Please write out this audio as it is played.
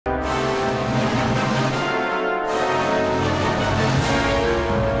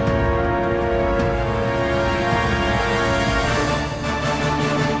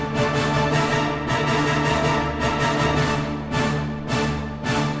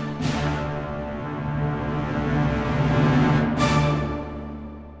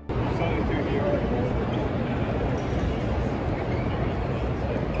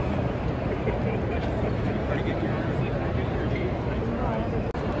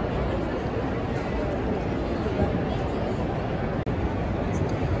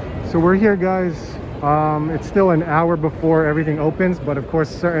So we're here, guys. It's still an hour before everything opens, but of course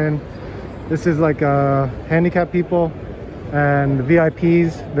this is like handicapped people and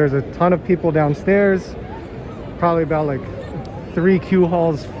VIPs. There's a ton of people downstairs, probably about like 3 queue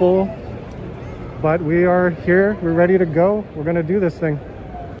halls full, but we are here, we're ready to go. We're gonna do this thing.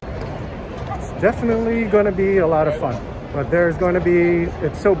 It's definitely gonna be a lot of fun, but there's going to be,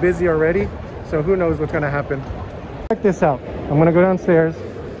 it's so busy already, so who knows what's gonna happen. Check this out. I'm gonna go downstairs.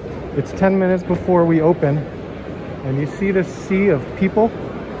 It's 10 minutes before we open, and you see this sea of people.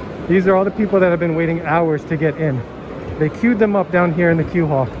 These are all the people that have been waiting hours to get in. They queued them up down here in the queue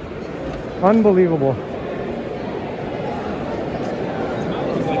hall. Unbelievable.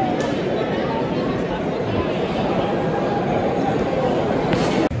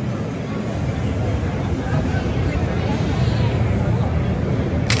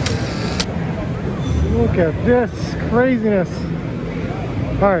 Look at this craziness.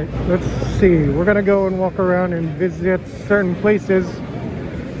 All right, let's see. We're gonna go and walk around and visit certain places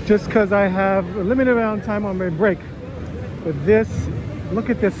just because I have a limited amount of time on my break. But this,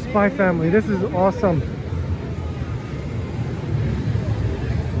 look at this Spy Family. This is awesome.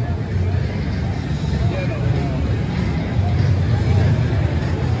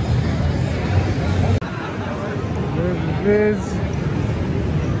 There's Viz.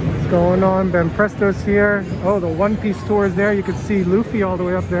 Going on. Ben Presto's here. Oh, the One Piece tour is there. You can see Luffy all the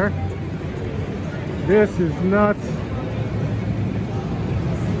way up there. This is nuts.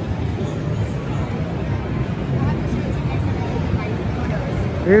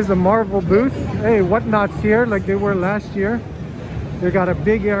 Here's the Marvel booth. Hey, Whatnot's here like they were last year. They got a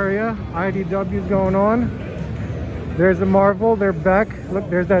big area. IDW's going on. There's the Marvel. They're back. Look,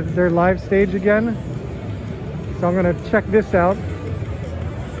 there's their live stage again. So I'm gonna check this out.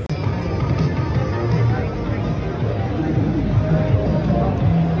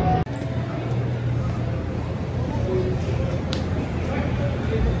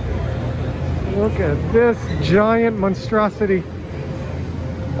 Look at this giant monstrosity.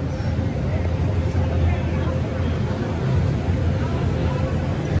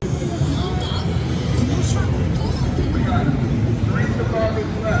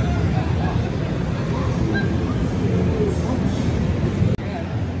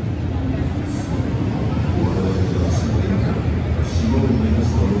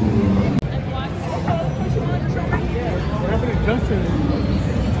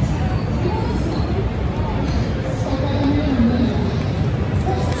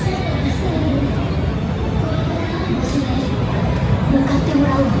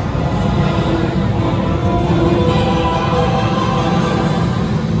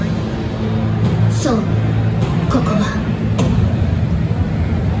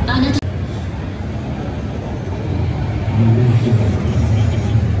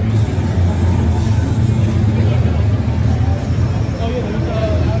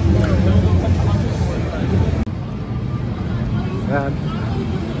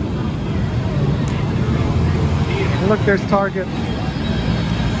 Look, there's Target.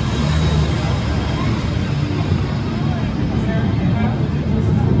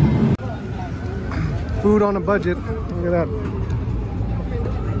 Food on a budget. Look at that.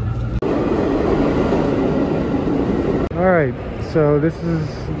 All right, so this is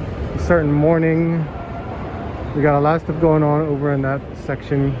a certain morning. We got a lot of stuff going on over in that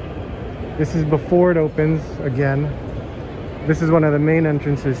section. This is before it opens again. This is one of the main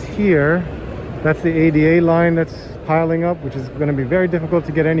entrances here. That's the ADA line that's piling up, which is going to be very difficult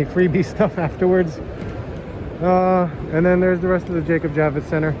to get any freebie stuff afterwards. And then there's the rest of the Jacob Javits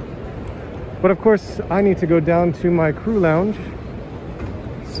Center. But of course, I need to go down to my crew lounge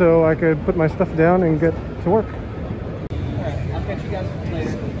so I could put my stuff down and get to work. Alright, I'll catch you guys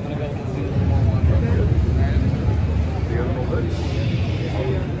later. I'm gonna go see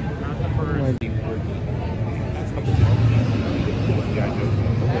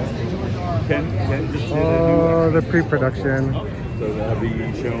Oh, the pre-production. So that'll be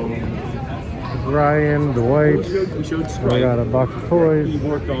shown. Ryan, Dwight. We showed Stripe. We got a box of toys. We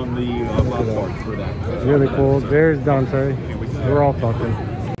worked on the parts for that. Really cool. There's Dante. We're all talking.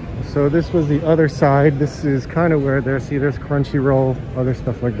 So this was the other side. This is kind of where there's Crunchyroll, other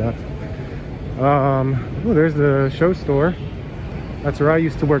stuff like that. Oh, there's the show store. That's where I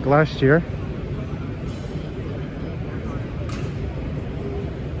used to work last year.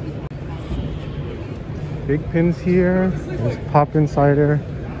 Big pins here. There's Pop Insider.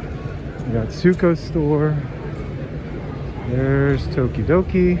 We got Tsuko's store. There's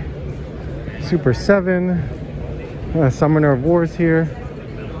Tokidoki. Super 7. Summoner of Wars here.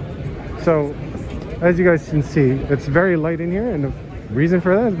 So, as you guys can see, it's very light in here, and reason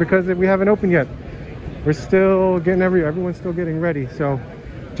for that is because we haven't opened yet. We're still getting everyone's still getting ready. So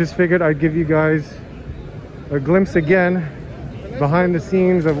just figured I'd give you guys a glimpse again behind the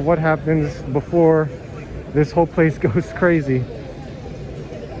scenes of what happens before this whole place goes crazy.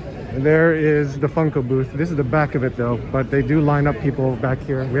 And there is the Funko booth. This is the back of it though, but they do line up people back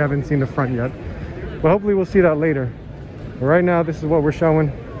here. We haven't seen the front yet, but hopefully we'll see that later. But right now, this is what we're showing.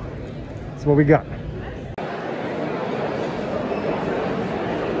 This is what we got.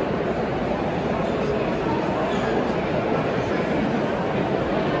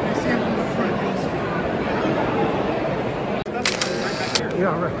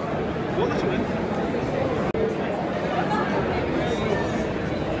 Yeah, right.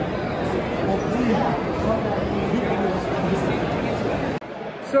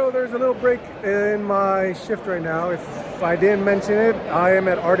 So there's a little break in my shift right now. If I didn't mention it, I am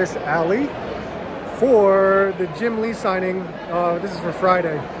at Artist Alley for the Jim Lee signing. This is for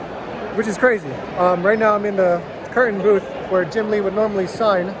Friday, which is crazy. Right now I'm in the curtain booth where Jim Lee would normally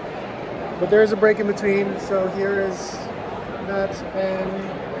sign, but there is a break in between. So here is that and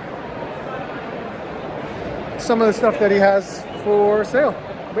some of the stuff that he has for sale.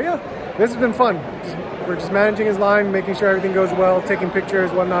 But yeah, this has been fun. We're just managing his line, making sure everything goes well, taking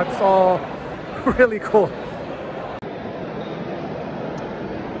pictures, whatnot. It's all really cool.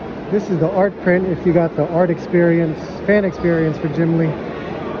 This is the art print if you got the art experience, fan experience for Jim Lee.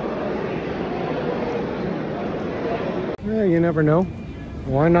 Yeah, you never know.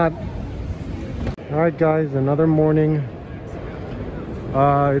 Why not? All right, guys, another morning.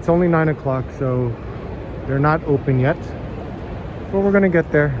 It's only 9 o'clock, so they're not open yet. But we're gonna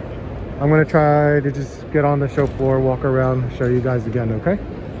get there. I'm gonna try to just get on the show floor, walk around, show you guys again, okay?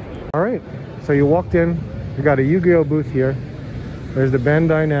 All right, so you walked in, we got a Yu-Gi-Oh booth here. There's the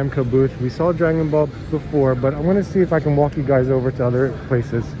Bandai Namco booth. We saw Dragon Ball before, but I'm gonna see if I can walk you guys over to other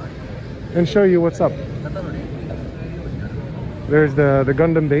places and show you what's up. There's the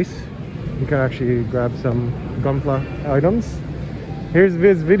Gundam base. You can actually grab some Gunpla items. Here's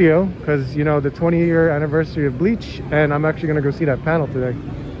Viz's video, because you know, the 20-year anniversary of Bleach, and I'm actually gonna go see that panel today.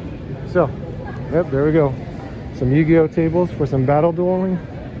 So, yep, there we go. Some Yu-Gi-Oh tables for some battle dueling.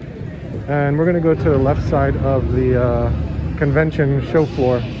 And we're gonna go to the left side of the convention show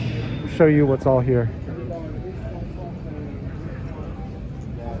floor, show you what's all here.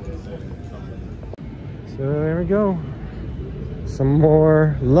 So there we go. Some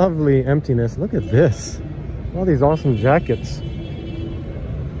more lovely emptiness. Look at this. All these awesome jackets.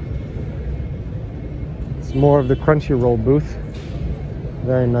 It's more of the Crunchyroll booth.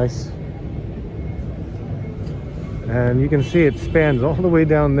 Very nice. And you can see it spans all the way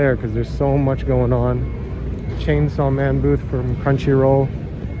down there because there's so much going on. Chainsaw Man booth from Crunchyroll.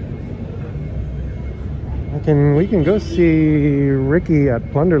 We can go see Ricky at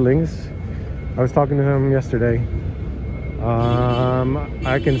Plunderlings. I was talking to him yesterday.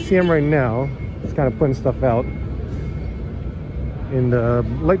 I can see him right now. He's kind of putting stuff out in the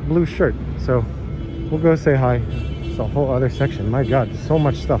light blue shirt. So we'll go say hi. It's a whole other section. My God, so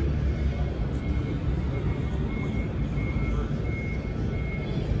much stuff.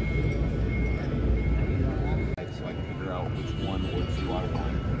 So I can figure out which one or two I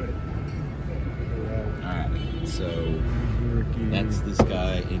want. Alright, so that's this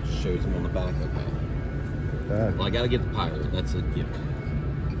guy. It shows him on the back. Okay. Well, I gotta get the pirate. That's a given.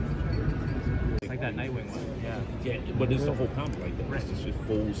 It's like that Nightwing one. Yeah. Yeah, but it's the whole comp right there. It just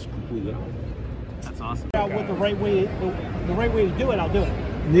folds completely out. That's awesome. With the right way, the right way to do it, I'll do it.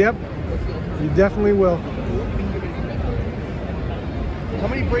 Yep, you definitely will. How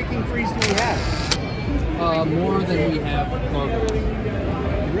many breaking frees do we have? More than we have logos.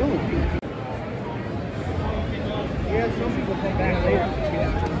 Really? Yeah, some people come back later.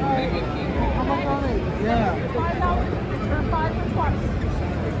 How much are they? Yeah. $5 or 5 for twice.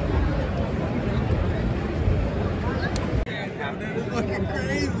 Looking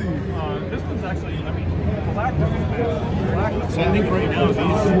crazy. This one's actually, I mean, black one is black. So I think right now these are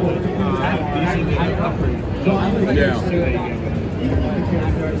the high upgrade. Yeah.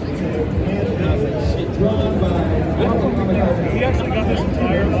 We actually got this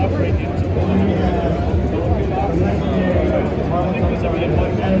entire offering into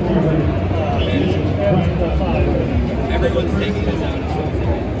everyone's taking this out.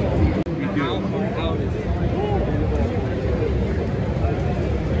 How is it?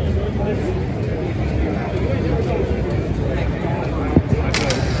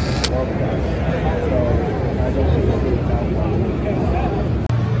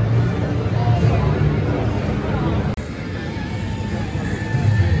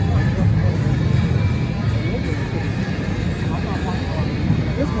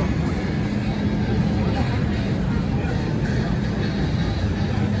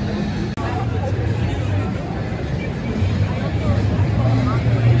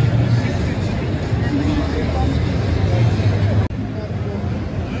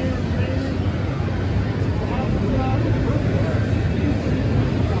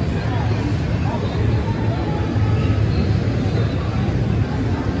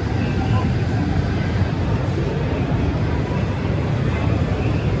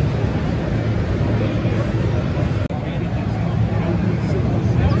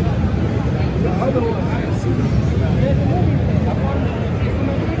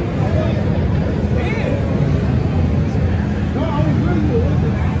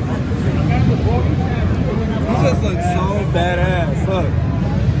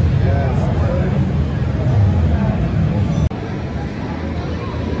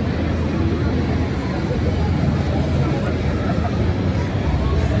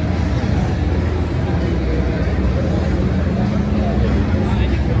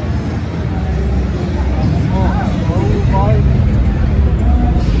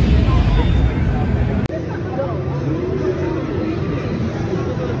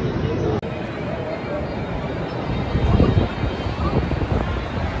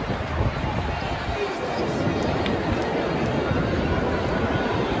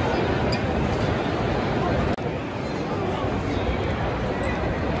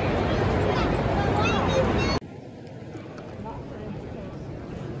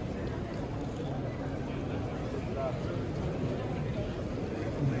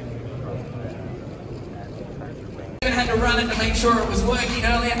 to run it to make sure it was working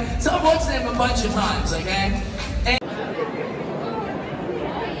earlier. So I've watched them a bunch of times, okay?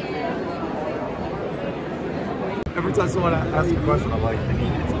 Every time someone asks a question, I'm like,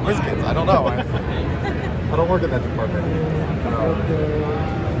 biscuits, I don't know. I don't work in that department.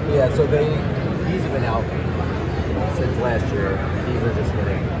 Yeah, so these have been out since last year. These are just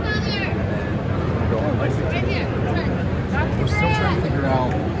hitting. We're still trying to figure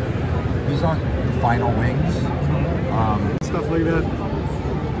out, these aren't the final wings. Stuff like that.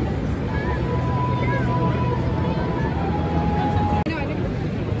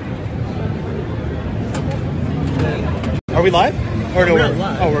 Are we live? Or no, we're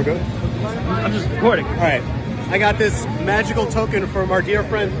live. Oh, we're good. I'm just recording. All right. I got this magical token from our dear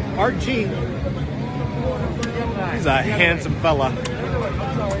friend Art G. He's a handsome fella.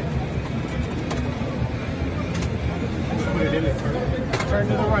 Turn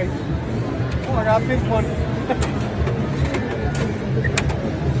to the right. Oh, I got a big one.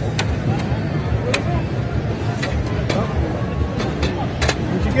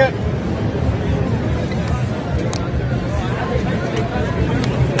 What'd you get?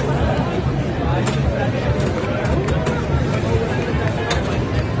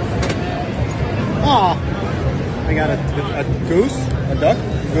 Aw. I got a goose, a duck,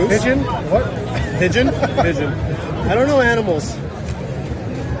 goose. Pigeon? What? Pigeon? Pigeon. I don't know animals.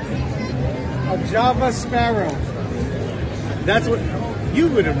 A Java sparrow. That's what you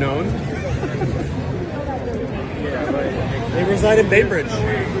would have known. They reside in Baybridge.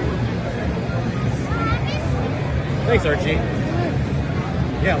 Thanks, Archie.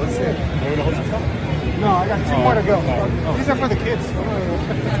 Yeah, let's see it. Want me to hold some stuff? No, I got two more to go. These are for the kids.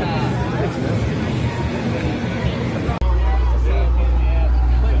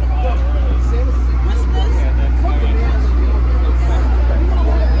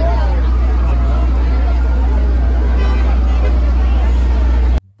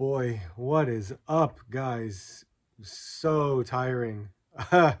 Boy, what is up, guys? So tiring.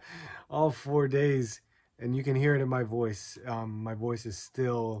 All 4 days, and you can hear it in my voice. My voice is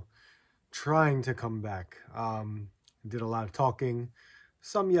still trying to come back. Did a lot of talking,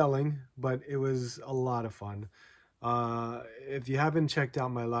 some yelling, but it was a lot of fun. If you haven't checked out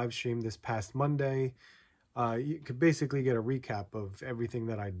my live stream this past Monday, you could basically get a recap of everything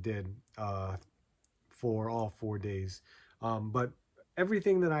that I did for all 4 days. But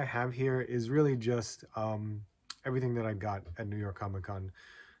everything that I have here is really just everything that I got at New York Comic Con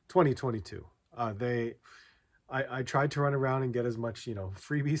 2022. I tried to run around and get as much,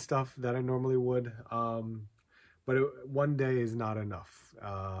 freebie stuff that I normally would, but one day is not enough,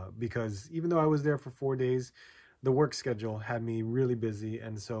 because even though I was there for 4 days, the work schedule had me really busy,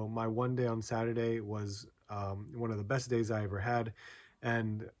 and so my one day on Saturday was one of the best days I ever had,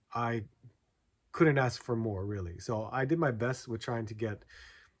 and I couldn't ask for more, really. So I did my best with trying to get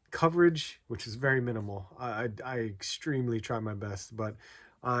coverage, which is very minimal. I extremely tried my best, but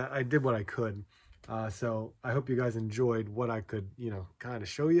I did what I could. So I hope you guys enjoyed what I could, kind of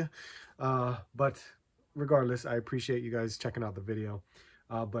show you. But regardless, I appreciate you guys checking out the video.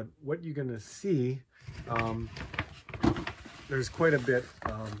 But what you're gonna see, there's quite a bit,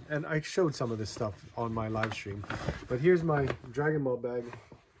 and I showed some of this stuff on my live stream. But here's my Dragon Ball bag.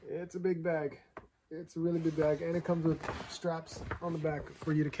 It's a big bag. It's a really big bag, and it comes with straps on the back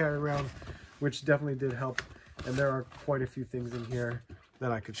for you to carry around, which definitely did help. And there are quite a few things in here that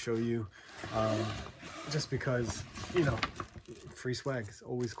I could show you, just because, free swag is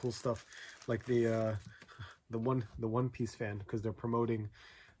always cool stuff. Like the One Piece fan, because they're promoting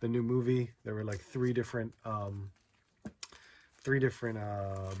the new movie. There were like three different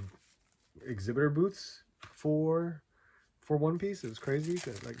exhibitor booths for One Piece. It was crazy.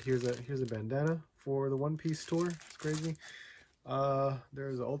 Like here's a bandana for the One Piece store. It's crazy.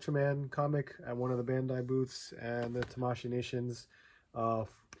 There's an Ultraman comic at one of the Bandai booths, and the Tamashii Nations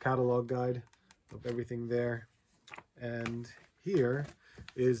catalog guide of everything there. And here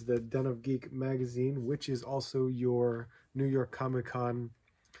is the Den of Geek magazine, which is also your New York Comic Con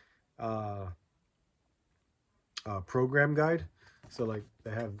program guide. So like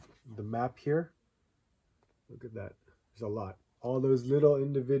they have the map here. Look at that. There's a lot. All those little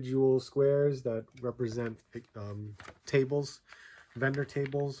individual squares that represent tables, vendor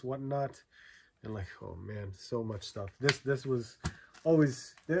tables, whatnot. And like, oh man, so much stuff. This was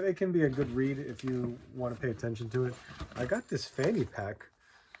always, it can be a good read if you want to pay attention to it. I got this fanny pack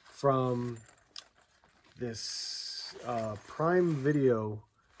from this Prime Video,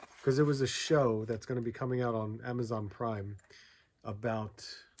 because it was a show that's going to be coming out on Amazon Prime about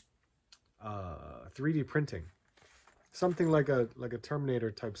 3D printing. Something like a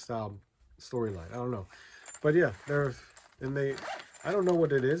Terminator type style storyline. I don't know. But yeah, there and I don't know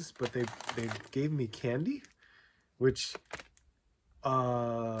what it is, but they gave me candy, which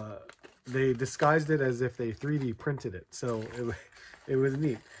they disguised it as if they 3D printed it, so it was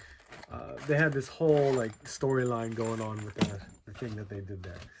neat. They had this whole like storyline going on with the thing that they did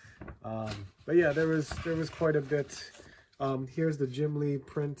there. But yeah, there was quite a bit. Here's the Jim Lee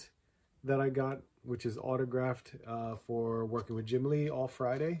print that I got, which is autographed for working with Jim Lee all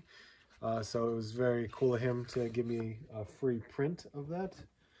Friday. So it was very cool of him to give me a free print of that.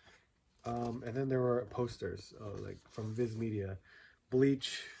 And then there were posters like from Viz Media.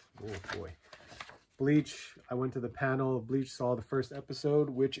 Bleach, oh boy. Bleach, I went to the panel of Bleach, saw the first episode,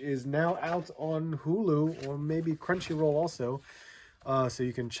 which is now out on Hulu or maybe Crunchyroll also. So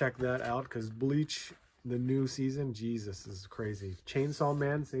you can check that out, because Bleach, the new season, Jesus, is crazy. Chainsaw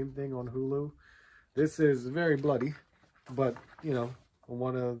Man, same thing on Hulu. This is very bloody, but, you know,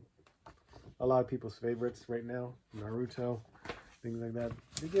 one of a lot of people's favorites right now. Naruto, things like that.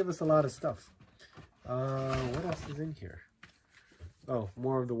 They gave us a lot of stuff. What else is in here? Oh,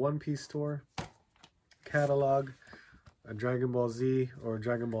 more of the One Piece tour catalog, a Dragon Ball Z or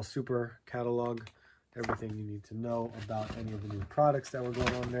Dragon Ball Super catalog. Everything you need to know about any of the new products that were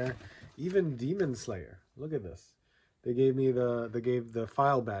going on there. Even Demon Slayer. Look at this. They gave me the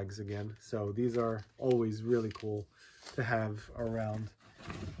file bags again. So these are always really cool to have around.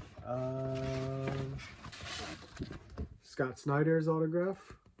 Scott Snyder's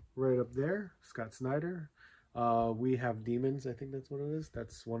autograph right up there. Scott Snyder. We Have Demons, I think that's what it is.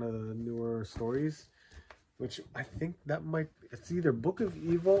 That's one of the newer stories, which I think that might, it's either Book of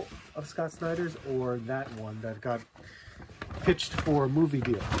Evil of Scott Snyder's or that one that got pitched for a movie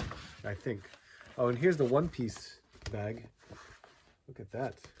deal, I think. Oh, and here's the One Piece bag. Look at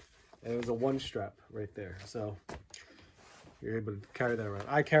that. And it was a one strap right there. So you're able to carry that around.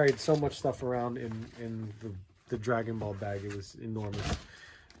 I carried so much stuff around in the Dragon Ball bag. It was enormous.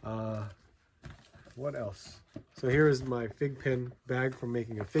 What else? So here is my fig pin bag from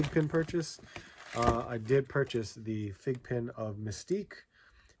making a fig pin purchase. I did purchase the fig pin of Mystique,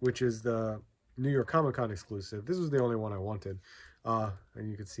 which is the New York Comic Con exclusive. This was the only one I wanted.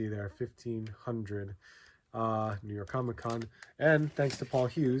 And you can see there, 1500 New York Comic Con. And thanks to Paul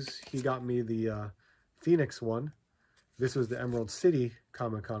Hughes, he got me the Phoenix one. This was the Emerald City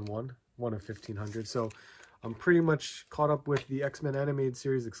Comic Con one of 1500. So I'm pretty much caught up with the X-Men Animated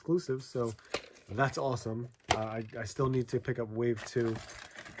Series exclusives. So that's awesome. I still need to pick up Wave 2.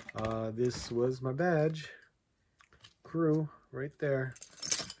 This was my badge. Crew right there.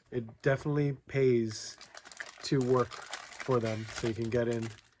 It definitely pays to work for them, so you can get in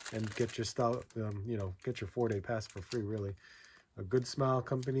and get your stuff, you know, get your 4-day pass for free, really. A Good Smile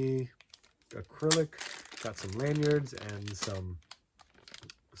Company acrylic. Got some lanyards and some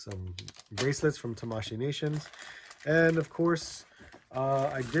bracelets from Tamashii Nations. And of course,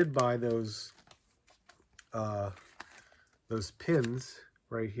 I did buy those pins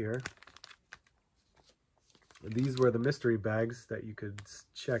right here. These were the mystery bags that you could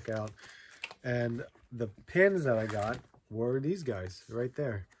check out. And the pins that I got were these guys right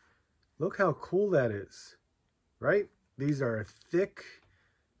there. Look how cool that is, right? These are thick,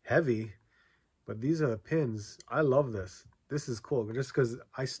 heavy, but these are the pins. I love this. This is cool, just because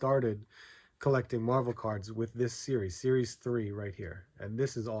I started collecting Marvel cards with this series 3 right here, and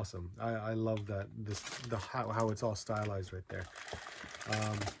this is awesome. I love that, how it's all stylized right there.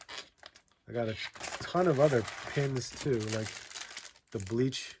 I got a ton of other pins too, like the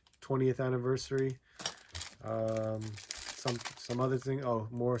Bleach 20th anniversary, some other thing. Oh,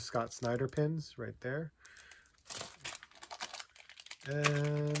 more Scott Snyder pins right there,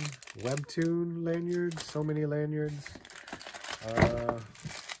 and Webtoon lanyards. So many lanyards.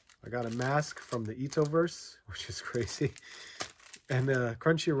 I got a mask from the Itoverse, which is crazy. And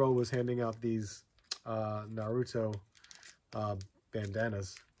Crunchyroll was handing out these Naruto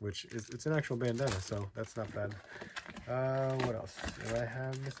bandanas, which is, it's an actual bandana, so that's not bad. What else? Do I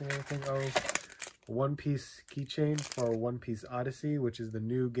have missing anything? Oh, One Piece keychain for One Piece Odyssey, which is the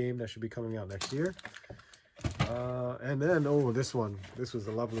new game that should be coming out next year. And then, oh, this one. This was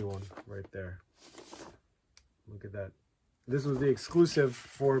a lovely one right there. Look at that. This was the exclusive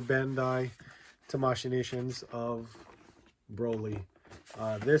for Bandai Tamashii Nations of Broly.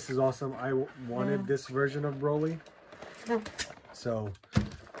 This is awesome. I wanted this version of Broly. So,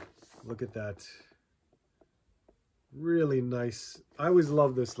 look at that. Really nice. I always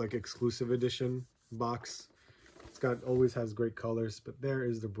love this like exclusive edition box. It's got, always has great colors, but there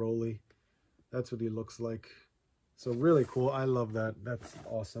is the Broly. That's what he looks like. So really cool. I love that. That's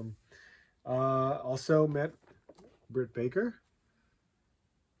awesome. Also met Britt Baker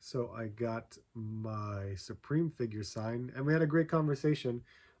So I got my Supreme figure signed, and we had a great conversation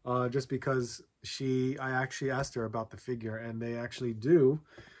just because I actually asked her about the figure, and they actually do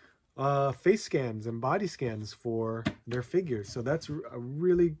face scans and body scans for their figures. So that's a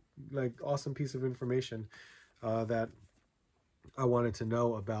really like awesome piece of information that I wanted to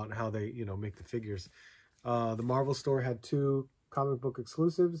know about how they, you know, make the figures. The Marvel store had 2 comic book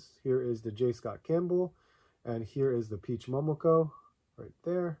exclusives. Here is the J. Scott Campbell, and here is the Peach Momoko right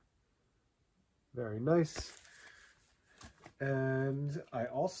there. Very nice. And I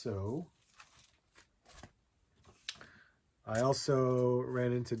also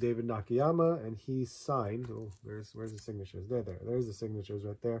ran into David Nakayama, and he signed, oh, where's the signatures? There's the signatures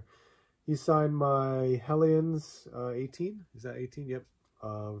right there. He signed my Hellions 18, is that 18? Yep,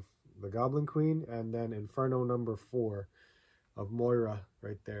 of the Goblin Queen, and then Inferno number 4 of Moira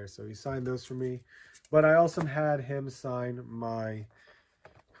right there. So he signed those for me. But I also had him sign my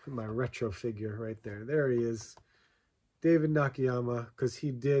retro figure right there. There he is, David Nakayama, because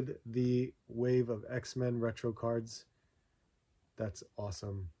he did the wave of X-Men retro cards. That's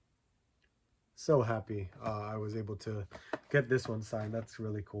awesome. So happy I was able to get this one signed. That's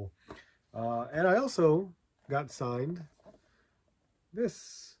really cool. And I also got signed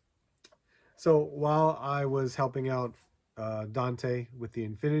this. So while I was helping out Dante with the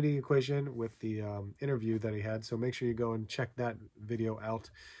infinity equation, with the interview that he had, so make sure you go and check that video out,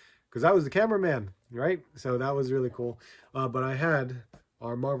 because I was the cameraman, right? So that was really cool. But I had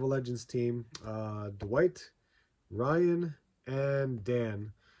our Marvel Legends team, Dwight, Ryan, and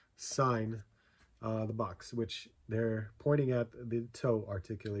Dan sign the box, which they're pointing at the toe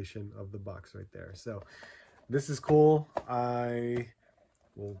articulation of the box right there. So this is cool. I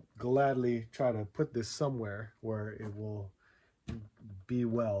will gladly try to put this somewhere where it will be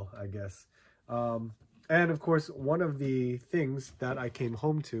well, I guess. And of course, one of the things that I came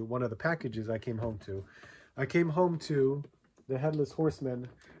home to, one of the packages I came home to the Headless Horseman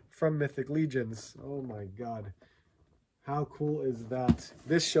from Mythic Legions. Oh my God. How cool is that?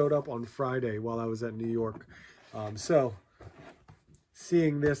 This showed up on Friday while I was at New York. So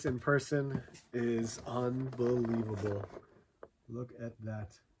seeing this in person is unbelievable. Look at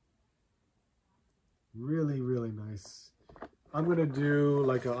that. Really, really nice. I'm going to do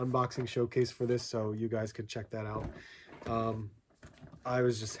like an unboxing showcase for this, so you guys can check that out. I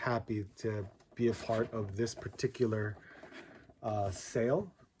was just happy to be a part of this particular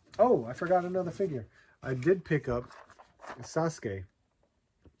sale. Oh, I forgot another figure. I did pick up Sasuke.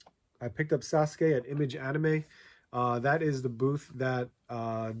 I picked up Sasuke at Image Anime. That is the booth that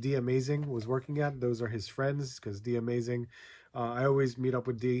D Amazing was working at. Those are his friends, because D Amazing, I always meet up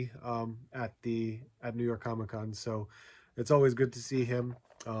with D at New York Comic Con, so it's always good to see him.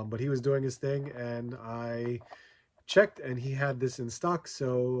 But he was doing his thing, and I checked, and he had this in stock,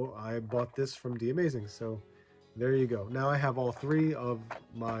 so I bought this from D Amazing. So there you go. Now I have all 3 of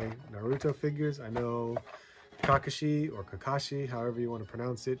my Naruto figures. I know Kakashi or Kakashi, however you want to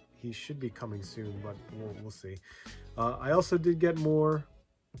pronounce it, he should be coming soon, but we'll see. I also did get more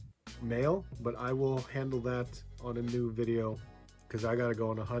mail, but I will handle that on a new video, because I gotta go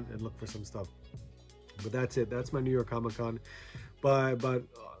on a hunt and look for some stuff. But that's it. That's my New York Comic Con. But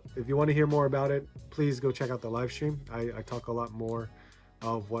if you want to hear more about it, please go check out the live stream. I talk a lot more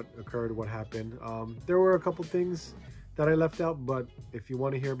of what occurred, what happened. There were a couple things that I left out, but if you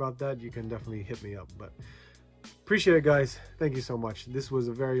want to hear about that, you can definitely hit me up. But appreciate it, guys. Thank you so much. This was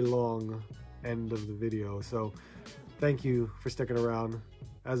a very long end of the video, so thank you for sticking around.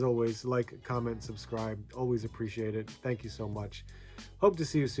 As always, like, comment, subscribe. Always appreciate it. Thank you so much. Hope to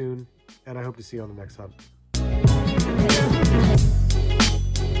see you soon, and I hope to see you on the next hunt.